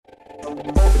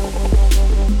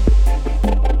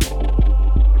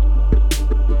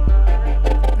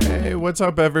Hey, what's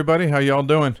up, everybody? How y'all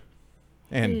doing?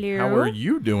 And Hello. how are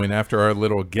you doing after our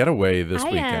little getaway this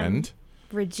weekend?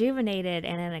 Rejuvenated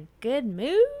and in a good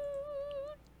mood.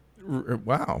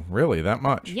 Wow, really? That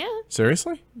much? Yeah.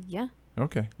 Seriously? Yeah.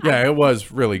 Okay. Yeah, it was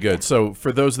really good. So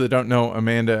for those that don't know,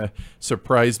 Amanda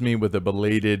surprised me with a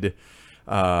belated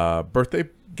birthday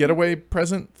getaway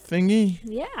present thingy.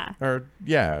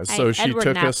 Yeah. So she Edward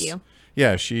took napped us. you.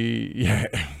 Yeah,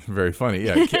 very funny.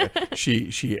 Yeah,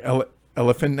 she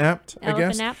elephant napped, I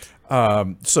guess.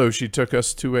 Napped. So she took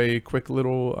us to a quick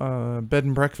little bed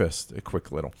and breakfast. A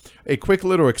quick little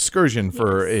excursion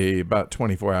for about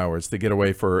 24 hours to get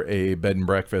away for a bed and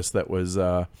breakfast. That was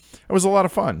it was a lot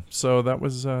of fun. So that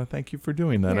was thank you for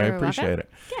doing that. I You're appreciate welcome.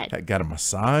 it. Good. I got a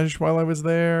massage while I was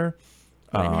there.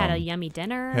 Went and had a yummy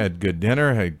dinner. Had good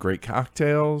dinner, had great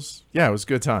cocktails. Yeah, it was a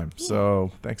good time.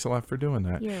 So thanks a lot for doing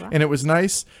that. You're welcome. And it was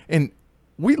nice. And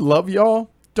we love y'all.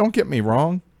 Don't get me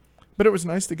wrong. But it was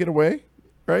nice to get away,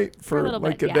 right? For For a little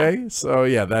like bit, a yeah. day. So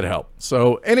yeah, that helped.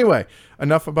 So anyway,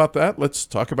 enough about that. Let's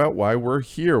talk about why we're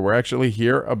here. We're actually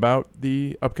here about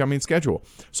the upcoming schedule.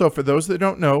 So for those that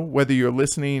don't know, whether you're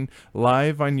listening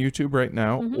live on YouTube right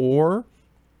now or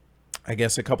I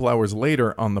guess a couple hours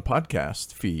later on the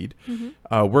podcast feed,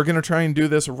 we're going to try and do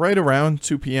this right around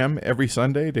 2 p.m. every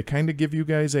Sunday to kind of give you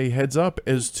guys a heads up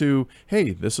as to, hey,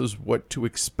 this is what to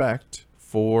expect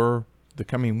for the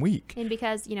coming week. And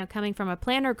because, coming from a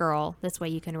planner girl, this way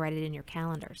you can write it in your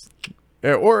calendars.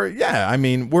 I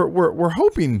mean, we're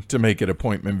hoping to make it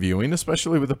appointment viewing,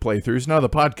 especially with the playthroughs. Now, the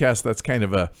podcast, that's kind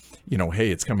of a,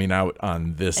 hey, it's coming out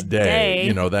on this day,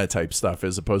 that type stuff,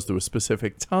 as opposed to a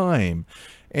specific time.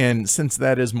 And since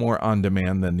that is more on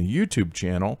demand than the YouTube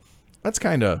channel, that's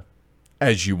kind of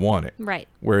as you want it. Right.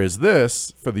 Whereas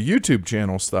this, for the YouTube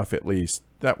channel stuff at least,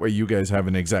 that way you guys have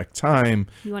an exact time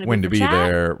when to be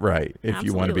there, right, if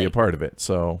you want to be a part of it.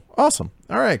 So, awesome.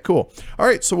 All right, cool. All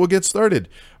right, so we'll get started.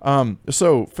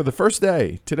 So, for the first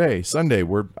day, today, Sunday,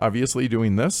 we're obviously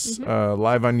doing this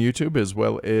live on YouTube as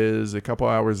well as a couple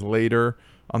hours later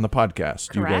on the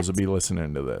podcast. Correct. You guys will be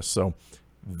listening to this. So,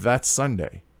 that's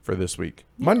Sunday for this week.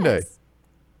 Yes. Monday,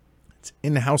 it's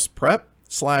in-house prep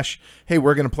 / hey,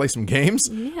 we're going to play some games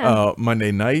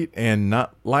Monday night and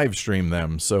not live stream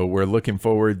them. So we're looking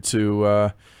forward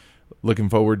to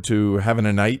having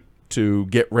a night to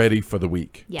get ready for the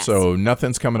week. Yes. So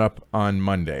nothing's coming up on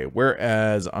Monday.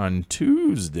 Whereas on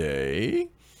Tuesday,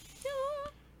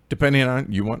 depending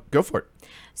on go for it.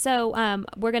 So I'm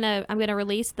gonna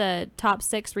release the top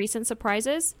 6 recent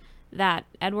surprises that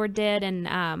Edward did, and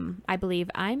I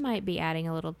believe I might be adding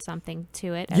a little something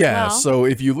to it as well. So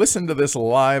if you listen to this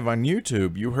live on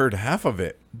YouTube, you heard half of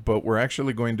it, but we're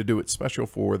actually going to do it special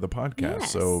for the podcast.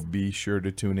 Yes. So be sure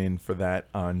to tune in for that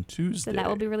on Tuesday. So that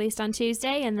will be released on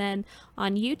Tuesday, and then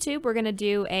on YouTube, we're going to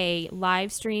do a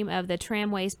live stream of the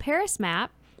Tramways Paris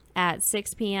map at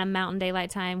 6 p.m. Mountain Daylight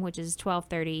Time, which is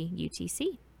 12:30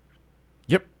 UTC.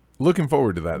 Yep. Looking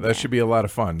forward to that. That should be a lot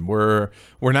of fun. We're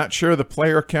not sure the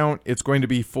player count it's going to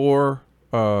be for.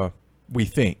 We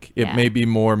think it may be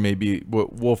more. Maybe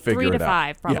we'll figure it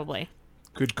out. 3 to 5 probably. Yeah.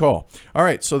 Good call. All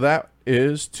right, so that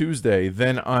is Tuesday.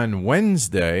 Then on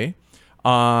Wednesday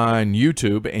on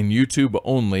YouTube and YouTube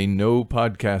only, no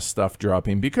podcast stuff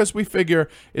dropping because we figure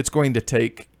it's going to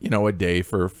take a day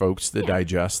for folks to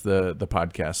digest the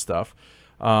podcast stuff.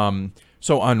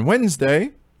 So on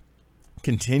Wednesday,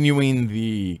 continuing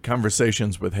the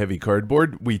conversations with Heavy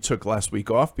Cardboard, we took last week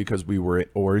off because we were at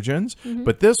Origins.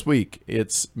 But this week,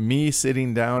 it's me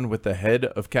sitting down with the head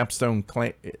of Capstone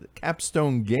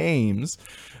Games,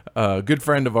 a good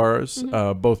friend of ours,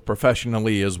 both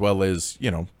professionally as well as,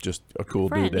 just a cool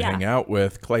dude to hang out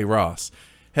with, Clay Ross,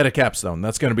 head of Capstone.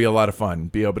 That's going to be a lot of fun.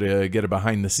 Be able to get a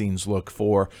behind-the-scenes look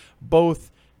for both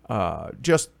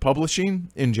just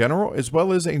publishing in general, as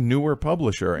well as a newer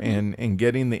publisher and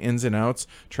getting the ins and outs,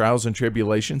 trials and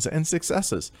tribulations and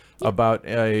successes about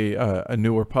a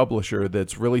newer publisher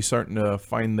that's really starting to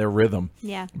find their rhythm.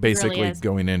 Yeah, basically really is.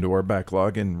 Going into our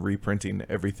backlog and reprinting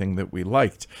everything that we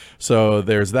liked. So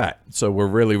there's that. So we're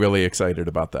really, really excited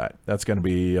about that. That's going to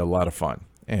be a lot of fun.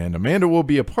 And Amanda will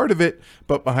be a part of it,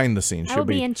 but behind the scenes. I will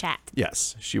be in chat.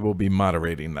 Yes, she will be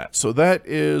moderating that. So that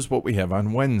is what we have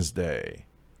on Wednesday.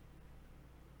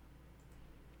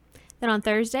 Then on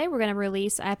Thursday, we're going to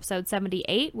release episode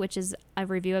 78, which is a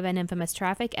review of An Infamous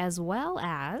Traffic, as well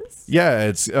as... Yeah,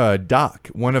 it's Doc,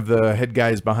 one of the head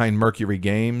guys behind Mercury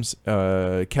Games.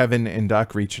 Kevin and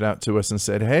Doc reached out to us and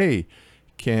said, hey,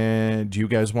 do you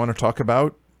guys want to talk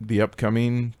about the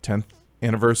upcoming 10th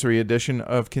anniversary edition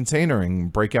of Containering,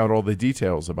 break out all the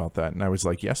details about that. And I was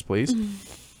like, yes, please.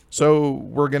 So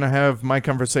we're going to have my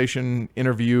conversation,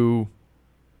 interview,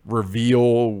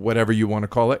 reveal, whatever you want to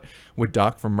call it, with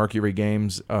Doc from Mercury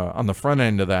Games on the front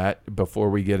end of that before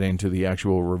we get into the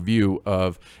actual review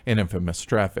of An Infamous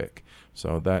Traffic.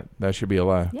 So that should be a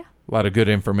lot of good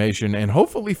information and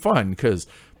hopefully fun, because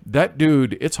that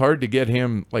dude, it's hard to get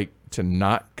him like to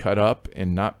not cut up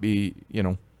and not be,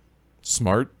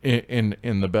 smart in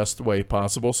the best way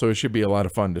possible. So it should be a lot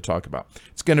of fun to talk about.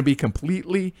 It's going to be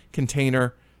completely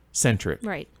container centric.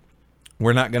 Right.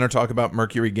 We're not going to talk about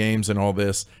Mercury Games and all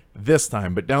this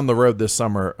time, but down the road this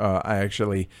summer, I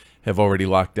actually have already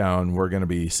locked down. We're going to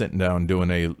be sitting down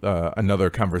doing another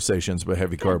Conversations with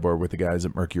Heavy Cardboard with the guys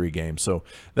at Mercury Games. So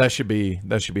that should be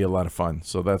a lot of fun.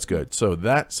 So that's good. So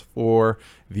that's for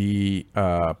the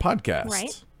podcast.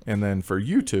 Right. And then for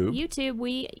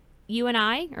YouTube, you and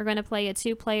I are going to play a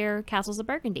 2-player Castles of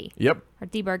Burgundy. Yep. Or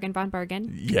Die Bergen von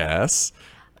Bergen. Yes.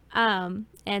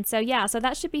 And so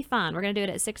that should be fun. We're going to do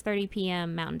it at 6:30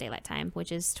 p.m. Mountain Daylight Time,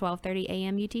 which is 12:30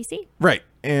 a.m. UTC. Right.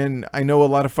 And I know a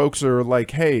lot of folks are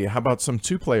like, hey, how about some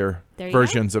 2-player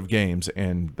versions of games?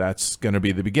 And that's going to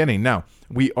be the beginning. Now,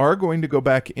 we are going to go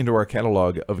back into our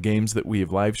catalog of games that we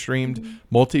have live streamed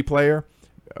multiplayer.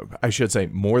 I should say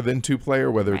more than 2-player,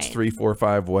 whether it's 3, 4,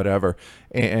 5, whatever.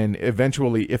 And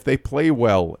eventually, if they play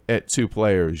well at 2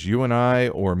 players, you and I,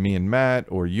 or me and Matt,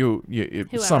 or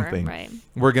whoever, something,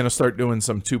 we're going to start doing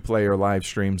some 2-player live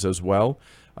streams as well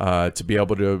to be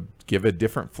able to give a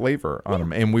different flavor on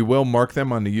them. And we will mark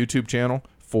them on the YouTube channel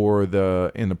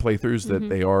in the playthroughs that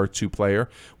they are 2-player.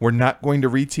 We're not going to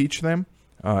reteach them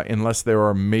unless there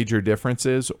are major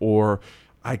differences or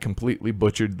I completely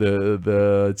butchered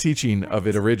the teaching of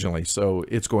it originally. So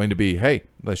it's going to be, hey,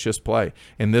 let's just play.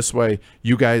 And this way,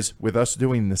 you guys, with us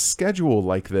doing the schedule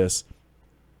like this,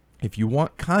 if you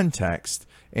want context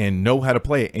and know how to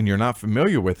play it and you're not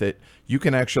familiar with it, you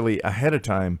can actually ahead of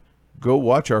time go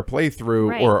watch our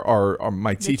playthrough or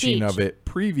my teaching of it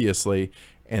previously.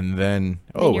 And then,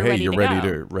 you're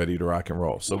ready to rock and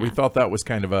roll. So we thought that was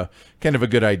kind of a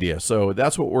good idea. So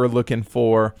that's what we're looking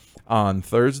for on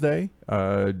Thursday,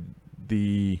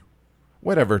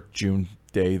 whatever June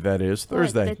day that is,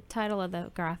 Thursday. The title of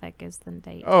the graphic is the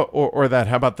date. Oh, or that.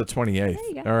 How about the 28th? There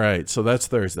you go. All right, so that's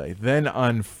Thursday. Then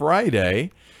on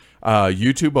Friday,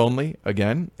 YouTube only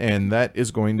again, and that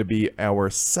is going to be our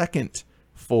second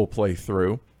full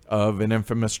playthrough of An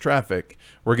Infamous Traffic.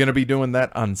 We're going to be doing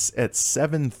that at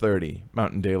 7:30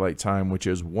 Mountain Daylight Time, which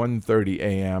is 1:30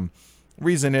 a.m.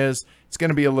 Reason is it's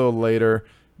going to be a little later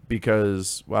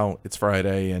because, well, it's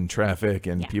Friday and traffic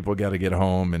and people got to get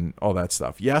home and all that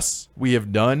stuff. Yes, we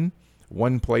have done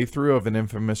one playthrough of An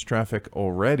Infamous Traffic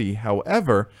already.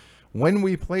 However, when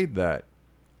we played that,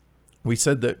 we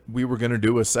said that we were going to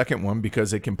do a second one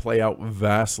because it can play out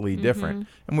vastly different.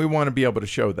 And we want to be able to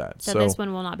show that. So this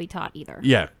one will not be taught either.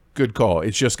 Yeah, good call.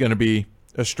 It's just going to be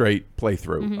a straight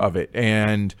playthrough of it.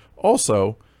 And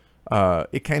also,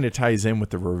 it kind of ties in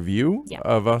with the review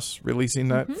of us releasing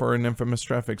that for An Infamous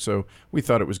Traffic. So we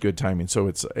thought it was good timing. So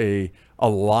it's a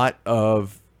lot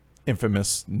of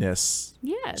infamousness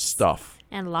stuff.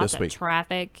 And lots of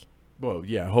traffic. Well,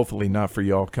 yeah, hopefully not for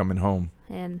y'all coming home.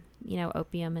 And,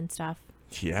 opium and stuff.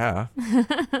 Yeah.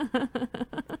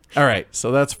 All right,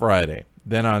 so that's Friday.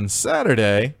 Then on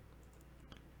Saturday...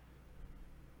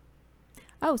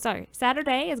 Oh, sorry.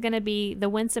 Saturday is going to be the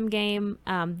Winsome game,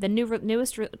 the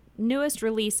newest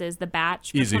releases, the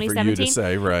batch for Easy 2017. for you to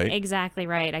say, right? Exactly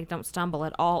right. I don't stumble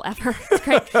at all ever. It's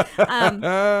great.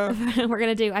 We're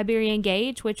going to do Iberian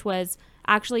Gauge, which was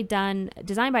actually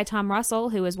designed by Tom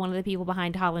Russell, who is one of the people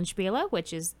behind Hallenspiele,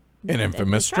 which is An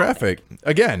Infamous Traffic.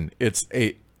 Again, it's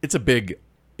a big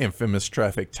Infamous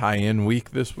Traffic tie-in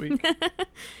week this week.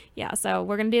 Yeah, so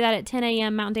we're going to do that at 10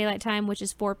 a.m. Mountain Daylight Time, which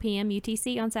is 4 p.m.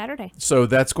 UTC on Saturday. So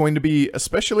that's going to be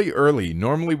especially early.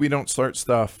 Normally we don't start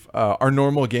stuff. Our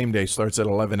normal game day starts at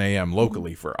 11 a.m.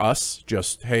 locally for us.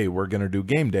 Just, hey, we're going to do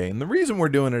game day. And the reason we're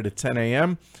doing it at 10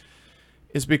 a.m.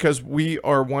 is because we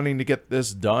are wanting to get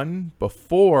this done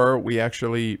before we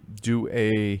actually do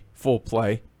a full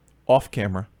play off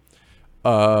camera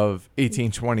of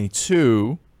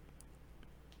 1822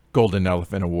 Golden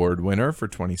Elephant Award winner for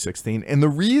 2016. And the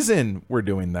reason we're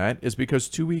doing that is because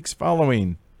 2 weeks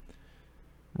following,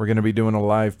 we're going to be doing a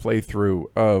live playthrough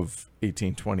of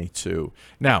 1822.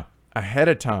 Now, ahead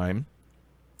of time,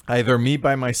 either me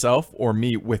by myself or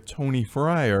me with Tony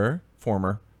Fryer,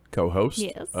 former co-host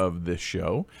of this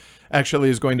show, actually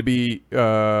is going to be,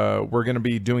 we're going to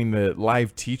be doing the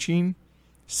live teaching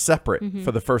separate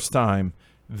for the first time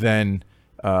than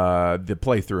the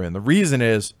playthrough. And the reason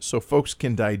is so folks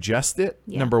can digest it,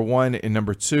 number one. And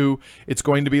number two, it's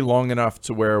going to be long enough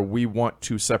to where we want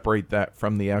to separate that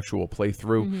from the actual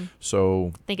playthrough.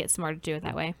 So I think it's smart to do it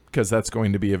that way. Because that's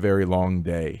going to be a very long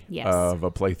day Yes. of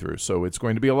a playthrough. So it's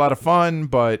going to be a lot of fun,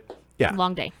 but yeah.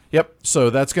 Long day. Yep. So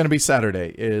that's going to be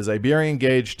Saturday is Iberian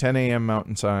Gauge, 10 a.m.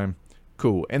 Mountain Time.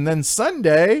 Cool. And then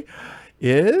Sunday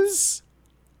is...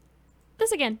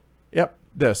 This again. Yep.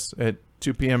 This at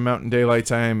 2 p.m. Mountain Daylight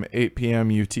Time, 8 p.m.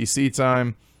 UTC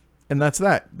time. And that's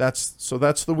that. So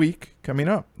that's the week coming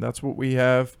up. That's what we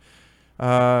have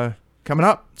coming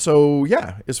up. So,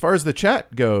 yeah, as far as the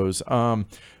chat goes,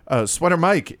 Sweater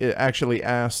Mike actually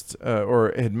asked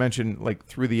or had mentioned, like,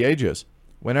 through the ages,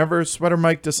 whenever Sweater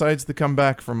Mike decides to come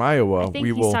back from Iowa, I think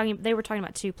we will. They were talking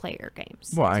about 2-player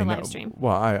games. Well, I know. Live stream.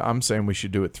 Well, I'm saying we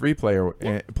should do it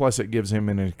 3-player. Plus, it gives him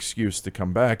an excuse to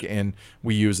come back, and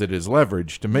we use it as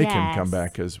leverage to make him come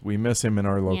back because we miss him in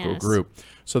our local group.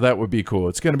 So that would be cool.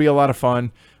 It's going to be a lot of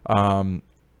fun.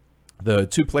 The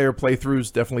 2-player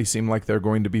playthroughs definitely seem like they're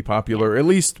going to be popular, at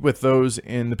least with those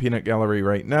in the Peanut Gallery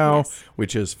right now,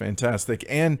 which is fantastic.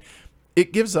 And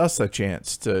it gives us a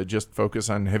chance to just focus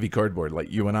on heavy cardboard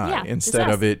like you and I instead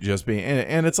of it just being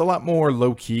and it's a lot more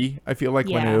low key. I feel like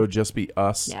when it'll just be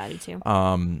us. Yeah, I do too.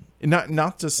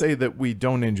 Not to say that we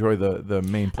don't enjoy the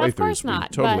main playthroughs. Of course not.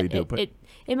 We totally do. But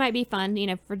it might be fun,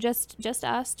 for just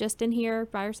us, just in here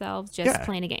by ourselves, just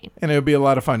playing a game. And it'll be a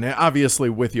lot of fun. And obviously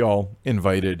with y'all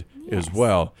invited as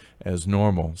well as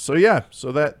normal. So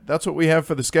so that's what we have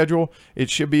for the schedule. It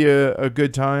should be a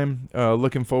good time.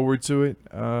 Looking forward to it.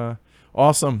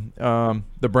 Awesome.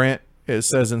 The Brant, it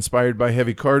says, inspired by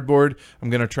heavy cardboard. I'm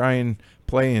going to try and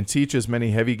play and teach as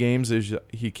many heavy games as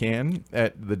he can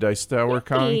at the Dice Tower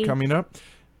Con coming up.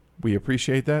 We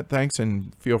appreciate that. Thanks.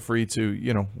 And feel free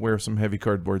to, wear some heavy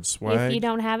cardboard swag. If you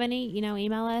don't have any,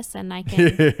 email us and I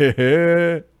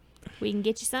can, we can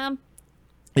get you some.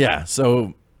 Yeah.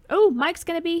 So. Oh, Mike's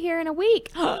going to be here in a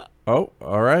week. Oh,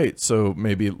 all right. So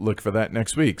maybe look for that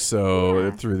next week.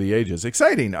 So through the ages.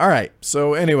 Exciting. All right.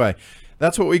 So anyway,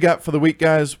 that's what we got for the week,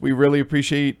 guys. We really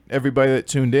appreciate everybody that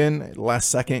tuned in. Last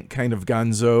second kind of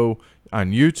gonzo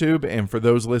on YouTube. And for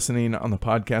those listening on the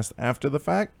podcast after the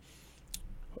fact,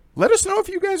 let us know if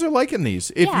you guys are liking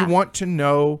these. If you want to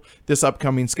know this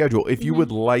upcoming schedule, if you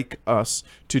would like us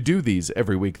to do these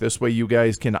every week, this way you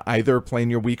guys can either plan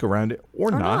your week around it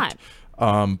or not.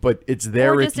 But it's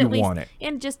there if you want it.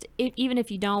 And just even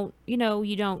if you don't,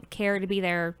 you don't care to be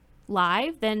there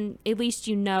live, then at least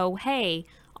hey,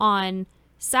 on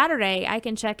Saturday I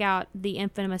can check out the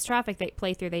infamous Traffic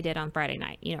playthrough they did on Friday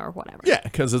night, or whatever. Yeah,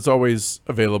 because it's always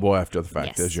available after the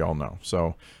fact, as you all know.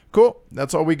 So cool.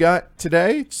 That's all we got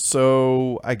today.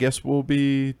 So I guess we'll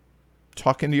be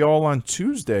talking to y'all on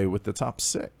Tuesday with the top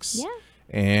 6. Yeah.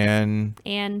 And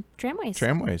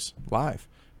Tramways live.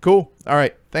 Cool. All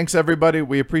right. Thanks, everybody.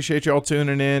 We appreciate y'all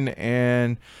tuning in,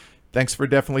 and thanks for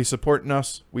definitely supporting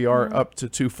us. We are up to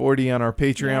 240 on our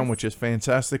Patreon, which is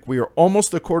fantastic. We are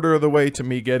almost a quarter of the way to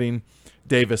me getting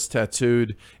Davis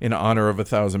tattooed in honor of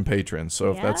 1,000 patrons.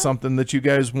 So if that's something that you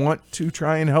guys want to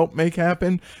try and help make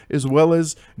happen, as well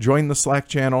as join the Slack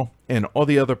channel and all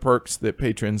the other perks that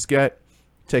patrons get,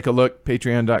 take a look,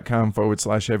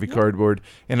 patreon.com/heavy cardboard.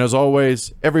 And as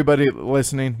always, everybody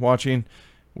listening, watching,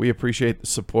 we appreciate the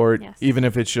support, even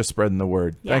if it's just spreading the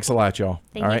word. Thanks a lot, y'all.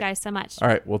 Thank you guys so much. All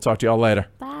right. We'll talk to y'all later.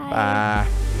 Bye.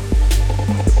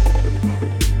 Bye.